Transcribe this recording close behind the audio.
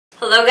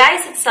Hello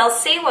guys, it's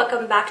Chelsea.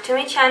 Welcome back to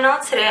my channel.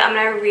 Today I'm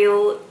going to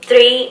review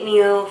 3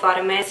 new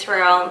Bodymists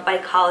from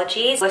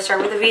Psychology. Let's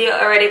start with the video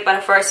already,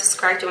 but first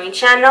subscribe to my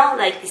channel,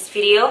 like this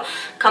video,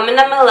 comment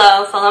down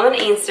below, follow me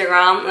on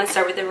Instagram. Let's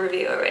start with the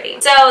review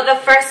already. So the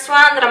first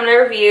one that I'm going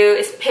to review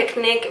is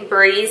Picnic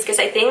Breeze, because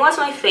I think it was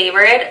my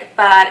favorite,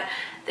 but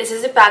this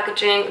is the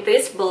packaging.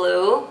 This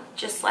blue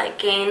just like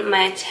gained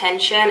my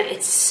attention.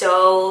 It's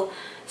so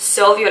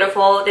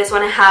beautiful. This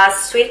one has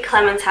sweet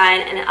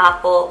clementine and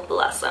apple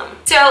blossom.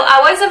 So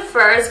I was at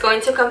first going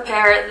to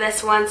compare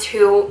this one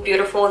to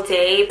Beautiful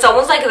Day. It's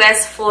almost like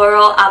this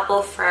floral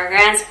apple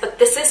fragrance, but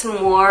this is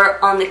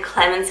more on the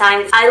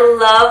clementine. I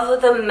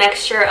love the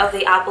mixture of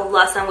the apple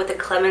blossom with the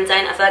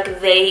clementine. I feel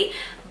like they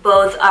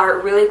both are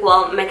really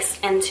well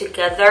mixed in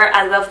together.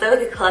 I love that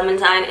with the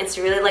clementine, it's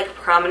really like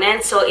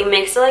prominent, so it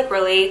makes it like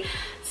really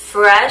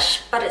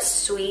fresh but it's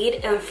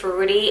sweet and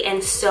fruity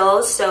and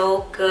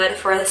so good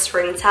for the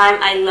springtime.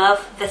 I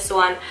love this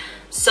one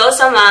so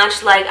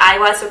much. Like, I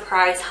was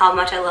surprised how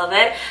much I love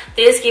it.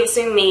 This gives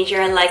me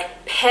major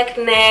like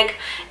picnic,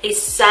 a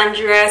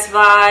sundress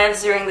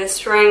vibes during the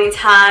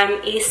springtime,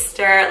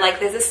 Easter.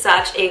 Like, this is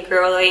such a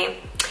girly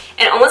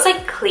and almost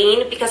like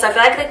clean, because I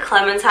feel like the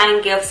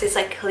clementine gives this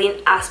like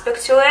clean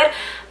aspect to it,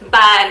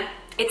 but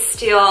it's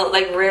still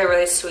like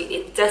really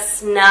sweet.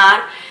 It's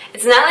not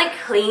like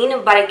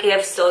clean, but it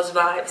gives those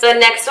vibes. The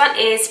next one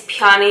is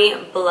Peony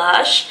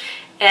Blush,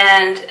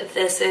 and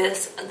this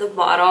is the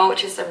bottle,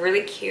 which is a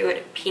really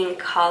cute pink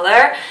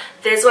color.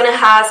 This one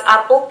has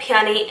apple,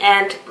 peony,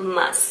 and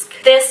musk.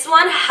 This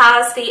one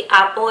has the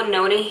apple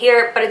note in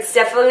here, but it's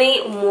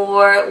definitely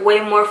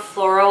way more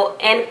floral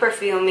and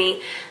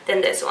perfumey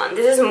than this one.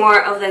 This is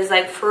more of this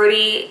like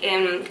fruity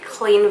and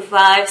clean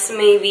vibes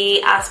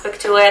maybe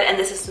aspect to it, and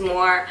this is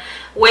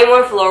way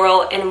more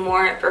floral and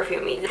more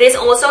perfumey. This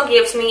also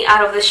gives me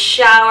out of the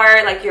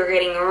shower, like you're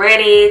getting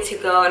ready to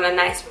go on a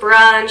nice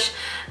brunch,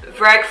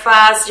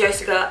 breakfast, just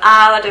to go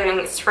out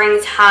during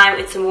springtime.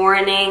 It's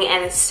morning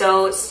and it's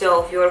so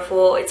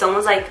beautiful. It's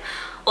almost like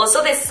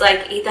also this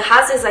like it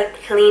has this like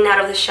clean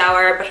out of the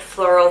shower but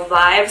floral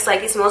vibes.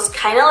 Like, it smells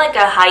kind of like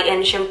a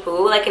high-end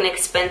shampoo, like an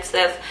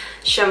expensive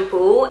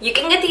shampoo. You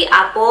can get the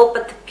apple,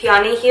 but the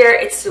peony here,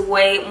 it's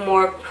way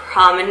more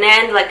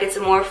prominent. Like, it's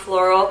more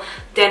floral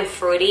than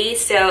fruity.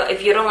 So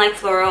if you don't like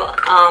floral,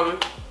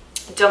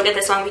 don't get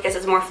this one because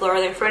it's more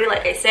floral than fruity.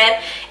 Like I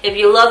said, if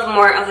you love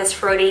more of this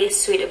fruity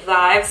sweet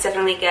vibes,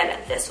 definitely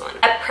get this one.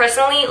 I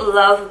personally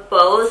love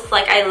both.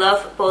 Like, I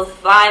love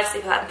both vibes.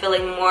 If I'm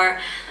feeling more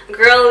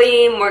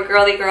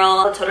girly girl,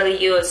 I'll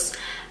totally use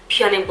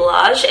Peony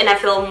Blush, and I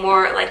feel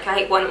more like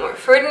I want more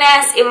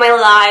fruitiness in my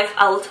life,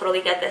 I will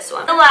totally get this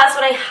one. The last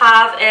one I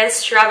have is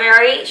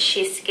Strawberry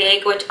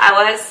Cheesecake, which I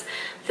was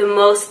the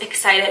most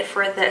excited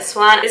for this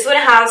one. This one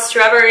has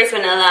strawberries,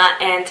 vanilla,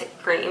 and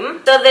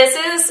cream. So this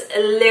is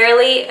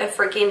literally a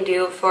freaking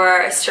dupe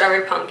for a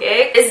strawberry pound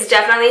cake. It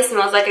definitely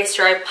smells like a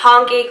strawberry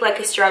pound cake, like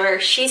a strawberry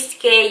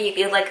cheesecake. You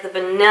get like the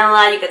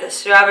vanilla, you get the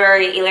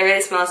strawberry. It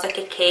literally smells like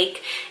a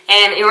cake,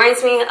 and it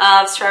reminds me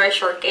of strawberry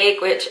shortcake,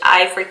 which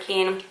I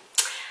freaking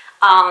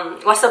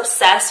was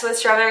obsessed with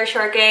strawberry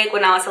shortcake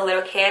when I was a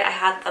little kid. I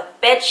had the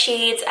bed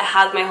sheets, I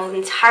had my whole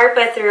entire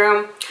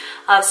bedroom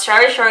of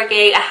strawberry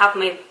shortcake. I have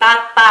my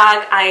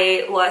backpack.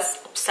 I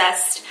was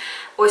obsessed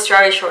with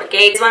strawberry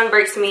shortcake. This one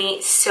brings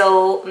me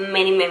so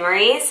many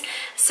memories.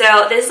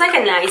 So this is like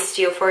a nice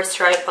deal for a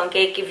strawberry pound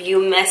cake. If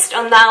you missed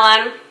on that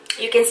one,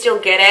 you can still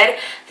get it.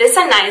 This is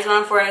a nice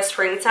one for the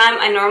springtime.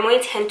 I normally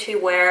tend to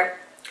wear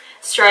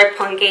strawberry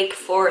pound cake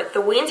for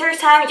the winter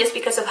time just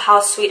because of how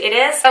sweet it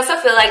is. I also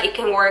feel like it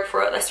can work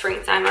for the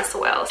springtime as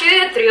well. So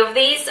 3 of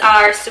these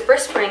are super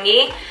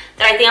springy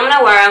that I think I'm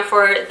gonna wear them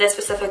for this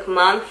specific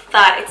month,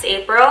 that it's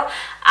April.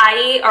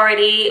 I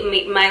already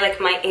made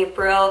my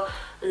April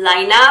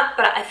lineup,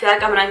 but I feel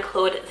like I'm gonna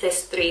include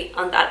these 3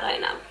 on that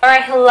lineup.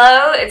 Alright,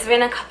 hello, it's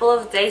been a couple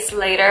of days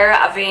later.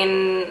 I've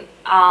been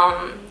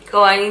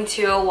going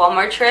to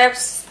Walmart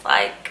trips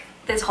like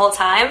this whole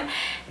time,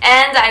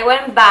 and I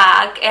went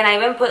back and I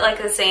even put like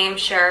the same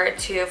shirt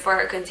too for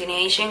a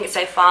continuation because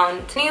I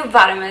found new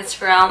Bodymists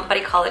from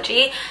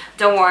Psychology.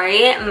 Don't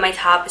worry, my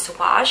top is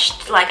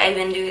washed. Like, I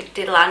even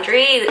did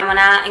laundry. I'm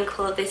gonna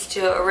include these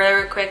 2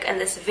 really quick in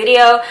this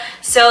video.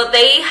 So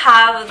they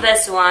have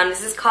this one.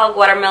 This is called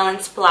Watermelon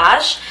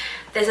Splash.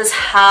 This is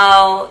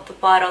how the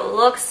bottle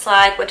looks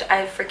like, which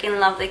I freaking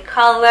love the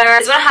color.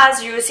 This one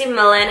has juicy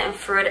melon and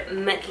fruit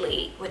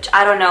medley, which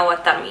I don't know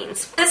what that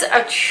means. This is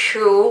a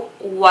true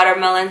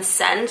watermelon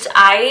scent.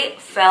 I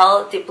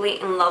fell deeply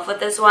in love with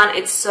this one.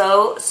 It's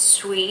so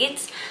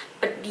sweet,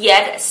 but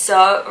yet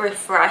so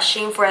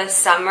refreshing for the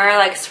summer,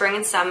 like spring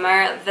and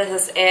summer.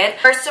 This is it.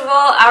 First of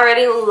all, I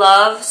already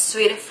love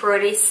sweet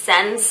fruity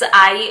scents.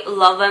 I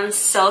love them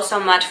so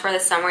much for the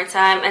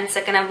summertime. And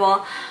second of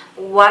all,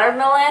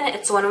 watermelon,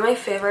 it's one of my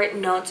favorite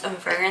notes and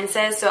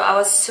fragrances, so I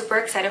was super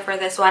excited for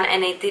this one,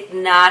 and it did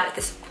not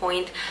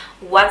disappoint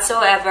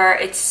whatsoever.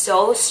 It's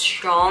so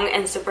strong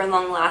and super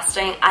long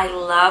lasting. I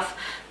love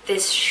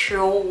this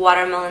true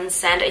watermelon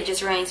scent. It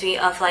just reminds me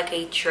of like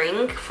a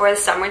drink for the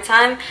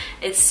summertime.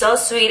 It's so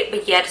sweet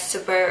but yet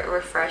super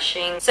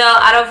refreshing. So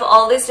out of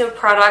all these new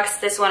products,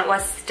 this one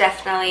was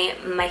definitely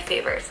my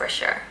favorite for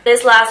sure.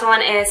 This last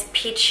one is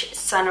Peach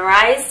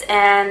Sunrise,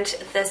 and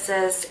this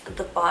is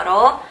the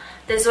bottle.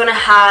 This one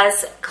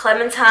has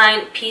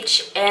clementine,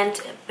 peach, and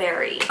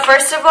berry.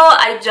 First of all,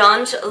 I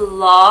don't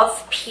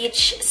love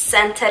peach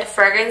scented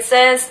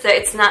fragrances, so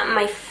it's not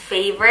my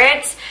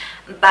favorite,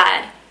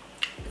 but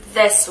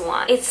this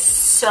one, it's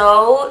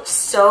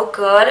so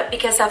good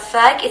because I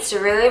feel like it's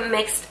really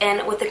mixed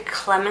in with the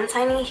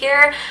clementine in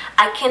here.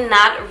 I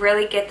cannot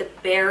really get the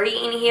berry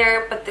in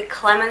here, but the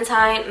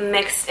clementine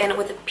mixed in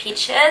with the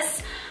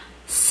peaches,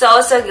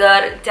 so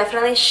good.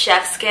 Definitely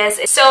chef's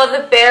kiss. So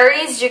the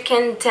berries, you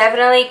can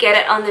definitely get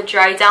it on the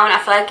dry down. I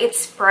feel like it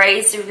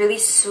sprays really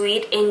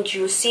sweet and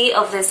juicy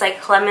of this like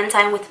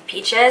clementine with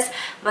peaches,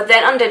 but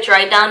then on the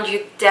dry down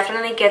you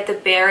definitely get the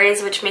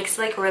berries, which makes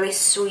it like really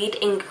sweet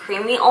and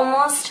creamy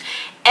almost.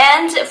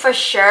 And for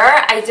sure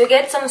I do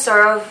get some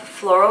sort of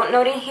floral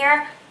note in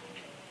here,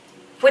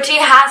 which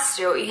it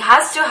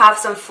has to have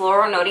some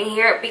floral note in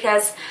here,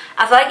 because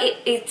I feel like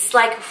it's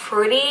like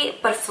fruity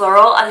but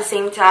floral at the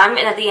same time,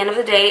 and at the end of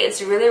the day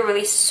it's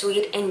really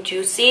sweet and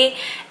juicy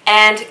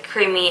and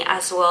creamy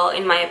as well,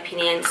 in my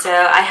opinion. So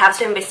I have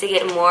to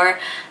investigate more.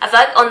 I feel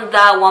like on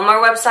the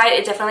Walmart website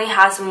it definitely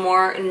has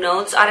more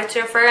notes added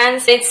to the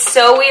fragrance. It's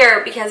so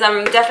weird because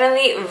I'm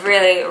definitely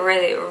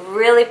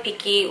really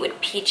picky with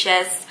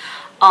peaches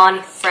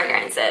on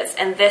fragrances,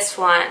 and this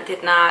one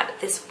did not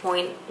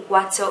disappoint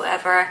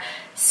whatsoever.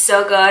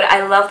 So good.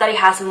 I love that it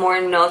has more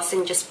notes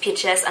than just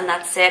peaches and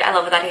that's it. I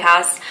love that it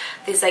has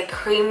this like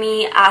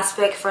creamy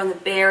aspect from the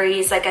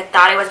berries. Like I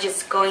thought it was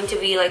just going to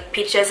be like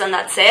peaches and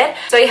that's it.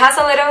 So it has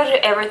a little bit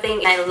of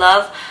everything. I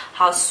love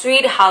how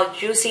sweet, how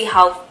juicy,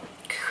 how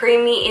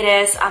creamy it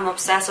is. I'm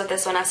obsessed with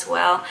this one as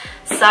well.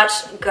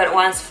 Such good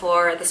ones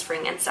for the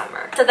spring and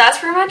summer. So that's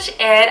pretty much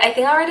it. I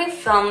think I already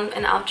filmed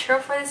an outro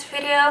for this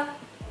video.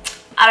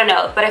 I don't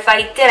know, but if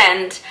I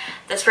didn't,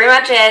 that's pretty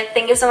much it.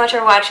 Thank you so much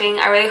for watching.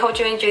 I really hope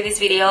you enjoyed this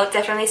video.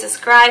 Definitely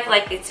subscribe,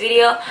 like this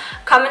video,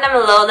 comment down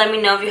below, let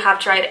me know if you have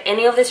tried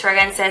any of these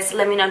fragrances.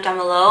 Let me know down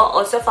below.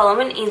 Also follow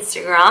me on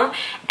Instagram,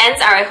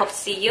 and I hope to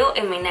see you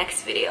in my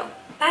next video.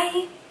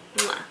 Bye.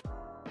 Mwah.